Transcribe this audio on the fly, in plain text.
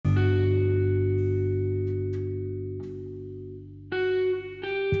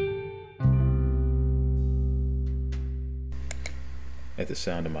At the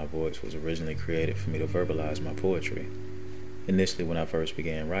Sound of My Voice was originally created for me to verbalize my poetry. Initially, when I first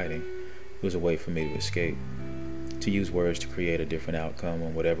began writing, it was a way for me to escape. To use words to create a different outcome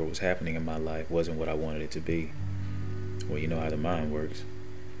when whatever was happening in my life wasn't what I wanted it to be. Well, you know how the mind works.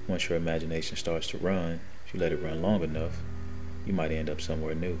 Once your imagination starts to run, if you let it run long enough, you might end up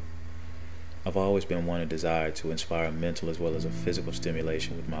somewhere new. I've always been one who desired to inspire mental as well as a physical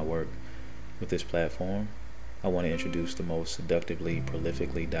stimulation with my work. With this platform, I want to introduce the most seductively,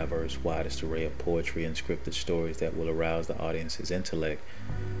 prolifically diverse, widest array of poetry and scripted stories that will arouse the audience's intellect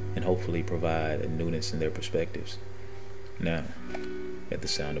and hopefully provide a newness in their perspectives. Now, at the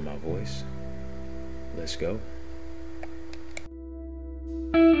sound of my voice, let's go.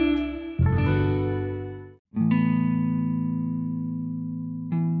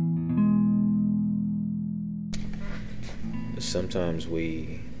 Sometimes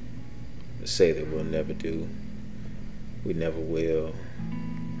we say that we'll never do, we never will,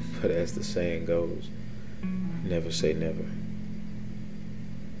 but as the saying goes, never say never.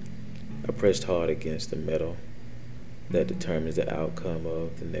 I pressed hard against the metal that determines the outcome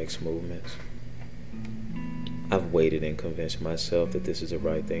of the next movements. I've waited and convinced myself that this is the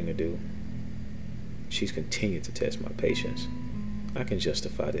right thing to do. She's continued to test my patience. I can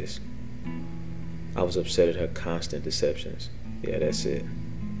justify this. I was upset at her constant deceptions. Yeah, that's it.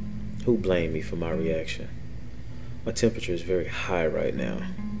 Who blamed me for my reaction? My temperature is very high right now.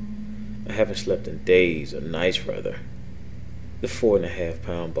 I haven't slept in days, or nights rather. The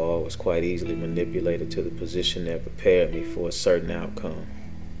 4.5-pound ball was quite easily manipulated to the position that prepared me for a certain outcome.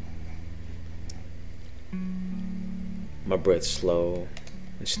 My breath slow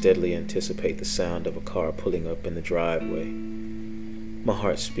and steadily anticipate the sound of a car pulling up in the driveway. My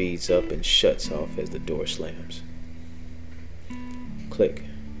heart speeds up and shuts off as the door slams. Click,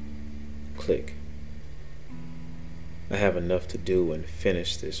 click. I have enough to do and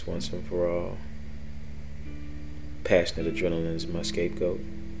finish this once and for all. Passionate adrenaline is my scapegoat.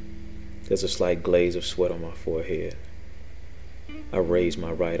 There's a slight glaze of sweat on my forehead. I raise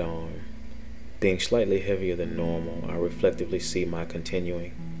my right arm. Being slightly heavier than normal, I reflectively see my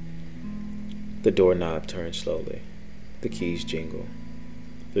continuing. The doorknob turns slowly. The keys jingle.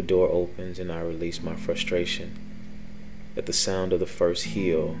 The door opens and I release my frustration. At the sound of the first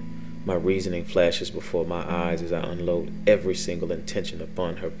heel, my reasoning flashes before my eyes as I unload every single intention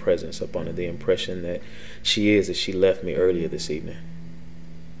upon her presence, upon the impression that she is as she left me earlier this evening.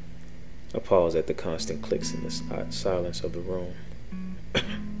 I pause at the constant clicks in the silence of the room.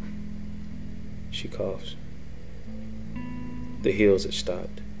 She coughs. The heels had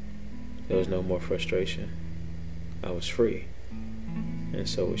stopped. There was no more frustration. I was free, and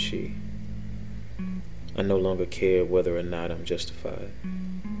so was she. I no longer care whether or not I'm justified.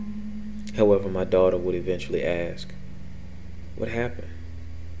 However, my daughter would eventually ask, what happened?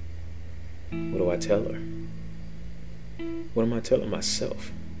 What do I tell her? What am I telling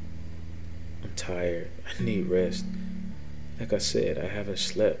myself? I'm tired. I need rest. Like I said, I haven't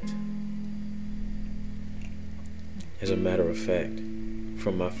slept. As a matter of fact,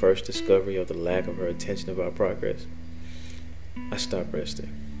 from my first discovery of the lack of her attention of our progress, I stopped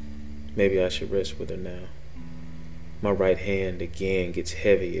resting. Maybe I should rest with her now. My right hand again gets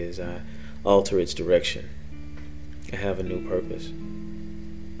heavy as I alter its direction. I have a new purpose.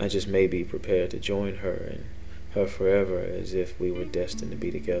 I just may be prepared to join her and her forever as if we were destined to be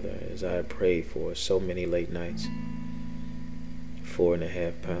together, as I had prayed for so many late nights.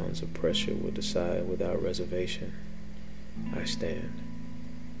 4.5 pounds of pressure will decide without reservation. I stand.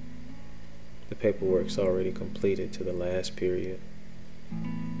 The paperwork's already completed to the last period.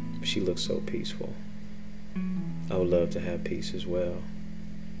 She looks so peaceful. I would love to have peace as well.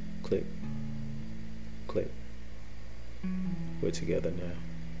 Click, click. We're together now.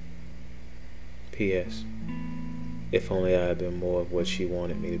 P.S. If only I had been more of what she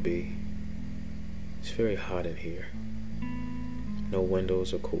wanted me to be. It's very hot in here. No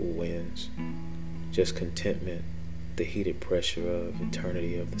windows or cool winds. Just contentment, the heated pressure of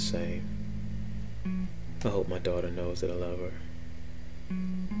eternity of the same. I hope my daughter knows that I love her.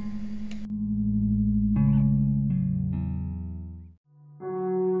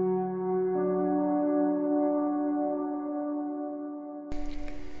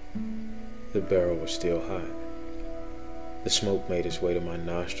 The barrel was still hot. The smoke made its way to my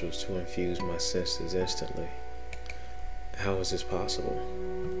nostrils to infuse my senses instantly. How was this possible?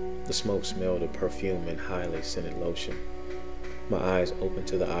 The smoke smelled of perfume and highly scented lotion. My eyes opened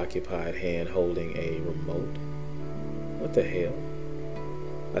to the occupied hand holding a remote. What the hell?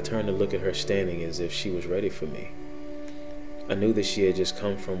 I turned to look at her standing as if she was ready for me. I knew that she had just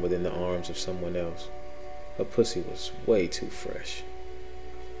come from within the arms of someone else. Her pussy was way too fresh.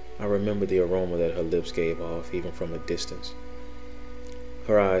 I remember the aroma that her lips gave off, even from a distance.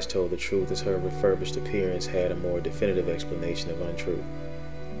 Her eyes told the truth, as her refurbished appearance had a more definitive explanation of untruth.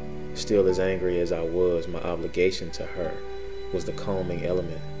 Still as angry as I was, my obligation to her was the calming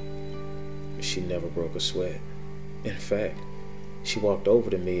element. She never broke a sweat. In fact, she walked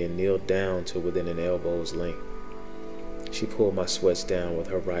over to me and kneeled down to within an elbow's length. She pulled my sweats down with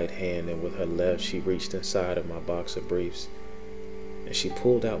her right hand, and with her left she reached inside of my boxer briefs, and she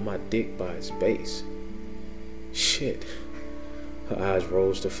pulled out my dick by its base. Shit. Her eyes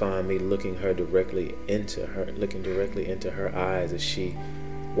rose to find me looking directly into her eyes as she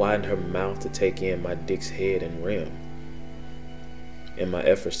widened her mouth to take in my dick's head and rim. In my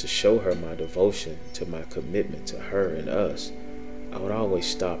efforts to show her my devotion to my commitment to her and us, I would always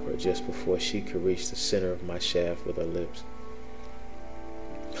stop her just before she could reach the center of my shaft with her lips.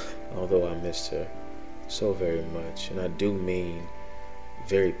 Although I missed her so very much, and I do mean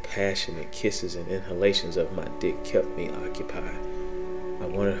very passionate kisses and inhalations of my dick kept me occupied, I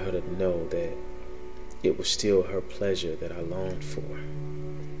wanted her to know that it was still her pleasure that I longed for.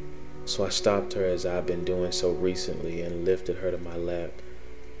 So I stopped her, as I've been doing so recently, and lifted her to my lap,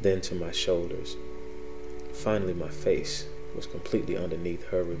 then to my shoulders. Finally, my face was completely underneath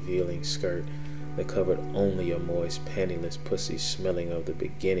her revealing skirt that covered only a moist, pantyless pussy, smelling of the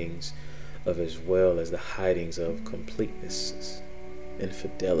beginnings of, as well as the hidings of, completenesses,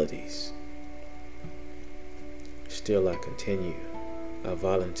 infidelities. Still I continue. I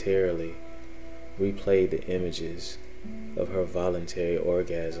voluntarily replayed the images of her voluntary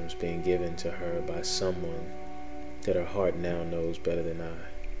orgasms being given to her by someone that her heart now knows better than I.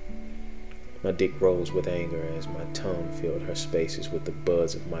 My dick rose with anger as my tongue filled her spaces with the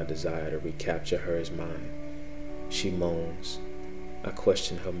buzz of my desire to recapture her as mine. She moans. I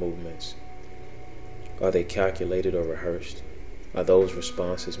question her movements. Are they calculated or rehearsed? Are those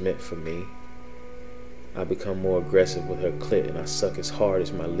responses meant for me? I become more aggressive with her clit, and I suck as hard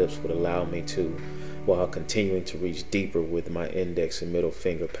as my lips would allow me to, while continuing to reach deeper with my index and middle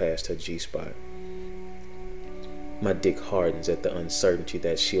finger past her G-spot. My dick hardens at the uncertainty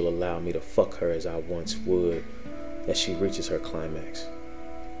that she'll allow me to fuck her as I once would as she reaches her climax.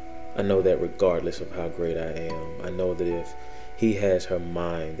 I know that regardless of how great I am, I know that if he has her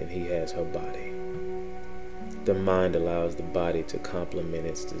mind, then he has her body. The mind allows the body to complement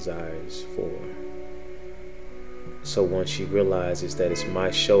its desires for her. So once she realizes that it's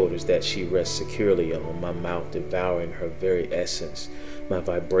my shoulders that she rests securely on, my mouth devouring her very essence, my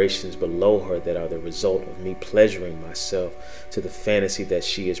vibrations below her that are the result of me pleasuring myself to the fantasy that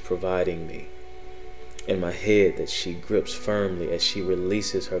she is providing me, and my head that she grips firmly as she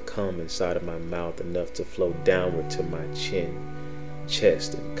releases her cum inside of my mouth enough to flow downward to my chin,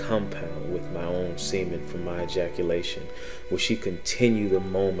 chest, and compound with my own semen from my ejaculation. Will she continue the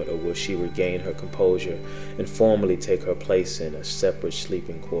moment, or will she regain her composure and formally take her place in a separate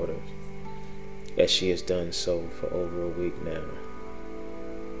sleeping quarters, as she has done so for over a week now,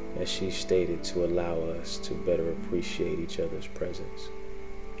 as she stated, to allow us to better appreciate each other's presence?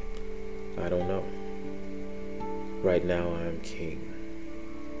 I don't know. Right now I am king.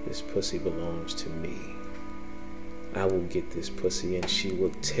 This pussy belongs to me. I will get this pussy and she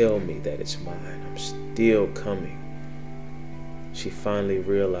will tell me that it's mine. I'm still coming. She finally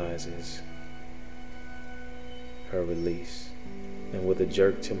realizes her release, and with a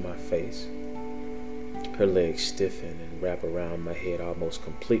jerk to my face, her legs stiffen and wrap around my head, almost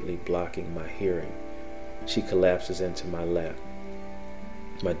completely blocking my hearing. She collapses into my lap.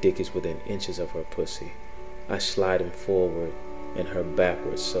 My dick is within inches of her pussy. I slide him forward and her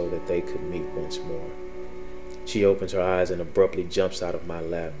backwards so that they could meet once more. She opens her eyes and abruptly jumps out of my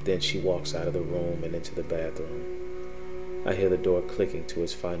lap. Then she walks out of the room and into the bathroom. I hear the door clicking to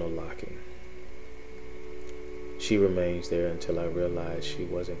its final locking. She remains there until I realize she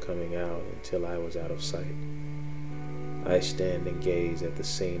wasn't coming out until I was out of sight. I stand and gaze at the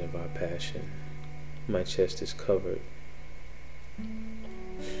scene of our passion. My chest is covered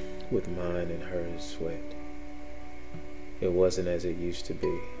with mine and hers sweat. It wasn't as it used to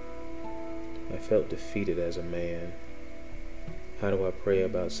be. I felt defeated as a man. How do I pray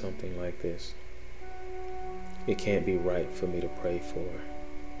about something like this? It can't be right for me to pray for her.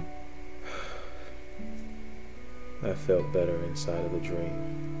 I felt better inside of the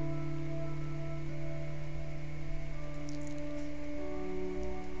dream.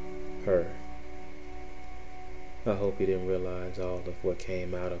 Her. I hope you didn't realize all of what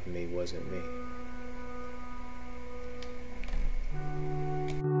came out of me wasn't me.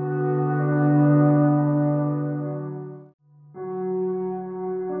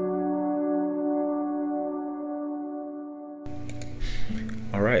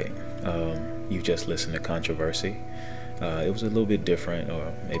 All right, you've just listened to Controversy. It was a little bit different,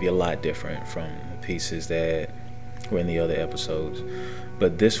 or maybe a lot different from the pieces that were in the other episodes.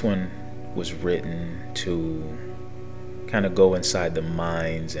 But this one was written to kind of go inside the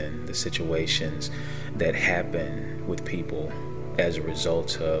minds and the situations that happen with people as a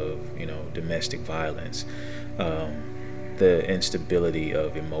result of, domestic violence, the instability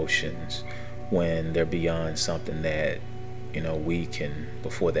of emotions when they're beyond something that, we can,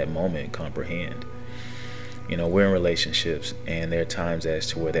 before that moment, comprehend. We're in relationships, and there are times as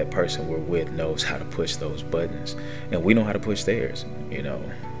to where that person we're with knows how to push those buttons, and we know how to push theirs.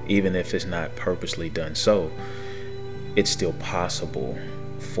 Even if it's not purposely done so, it's still possible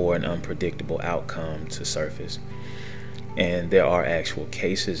for an unpredictable outcome to surface. And there are actual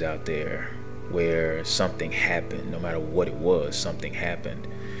cases out there where something happened, no matter what it was, something happened,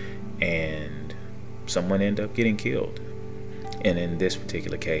 and someone ended up getting killed. And in this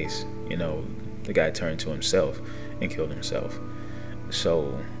particular case, the guy turned to himself and killed himself.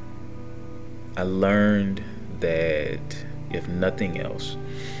 So I learned that, if nothing else,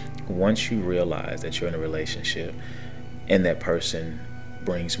 once you realize that you're in a relationship and that person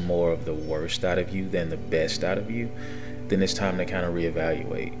brings more of the worst out of you than the best out of you, then it's time to kind of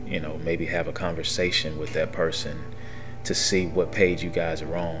reevaluate, maybe have a conversation with that person to see what page you guys are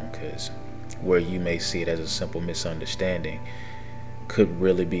wrong, because where you may see it as a simple misunderstanding could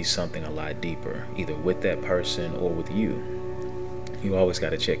really be something a lot deeper, either with that person or with you. You always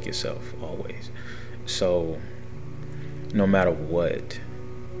got to check yourself, always. So no matter what,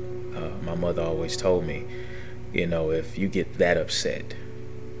 my mother always told me, if you get that upset,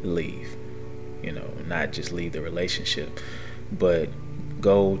 leave. Not just leave the relationship, but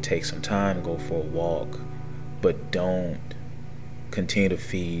go take some time, go for a walk, but don't continue to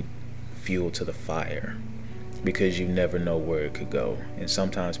feed fuel to the fire, because you never know where it could go. And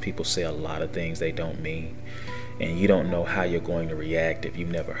sometimes people say a lot of things they don't mean, and you don't know how you're going to react if you've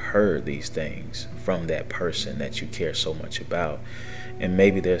never heard these things from that person that you care so much about. And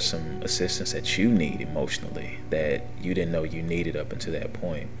maybe there's some assistance that you need emotionally that you didn't know you needed up until that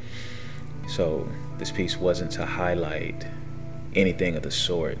point. So this piece wasn't to highlight anything of the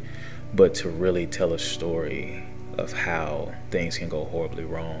sort, but to really tell a story of how things can go horribly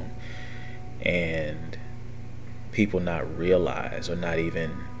wrong, and people not realize, or not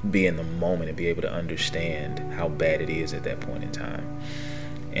even be in the moment and be able to understand how bad it is at that point in time.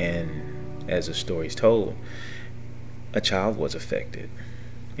 And as the story's told, a child was affected.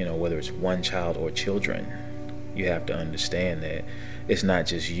 Whether it's one child or children, you have to understand that it's not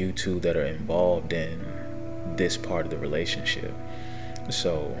just you two that are involved in this part of the relationship.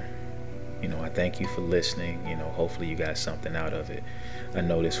 So, I thank you for listening. Hopefully you got something out of it. I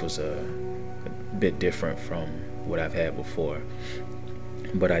know this was a bit different from what I've had before,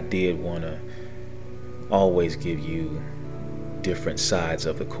 but I did want to always give you different sides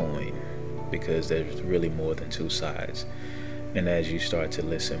of the coin, because there's really more than two sides. And as you start to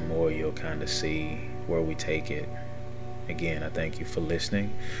listen more, you'll kind of see where we take it. Again, I thank you for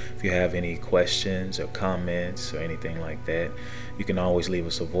listening. If you have any questions or comments or anything like that, you can always leave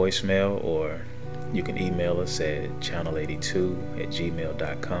us a voicemail, or you can email us at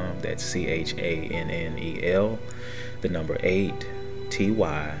channel82@gmail.com. That's CHANNEL, the number 8,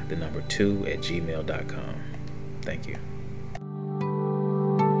 TY, the number 2 @gmail.com. Thank you.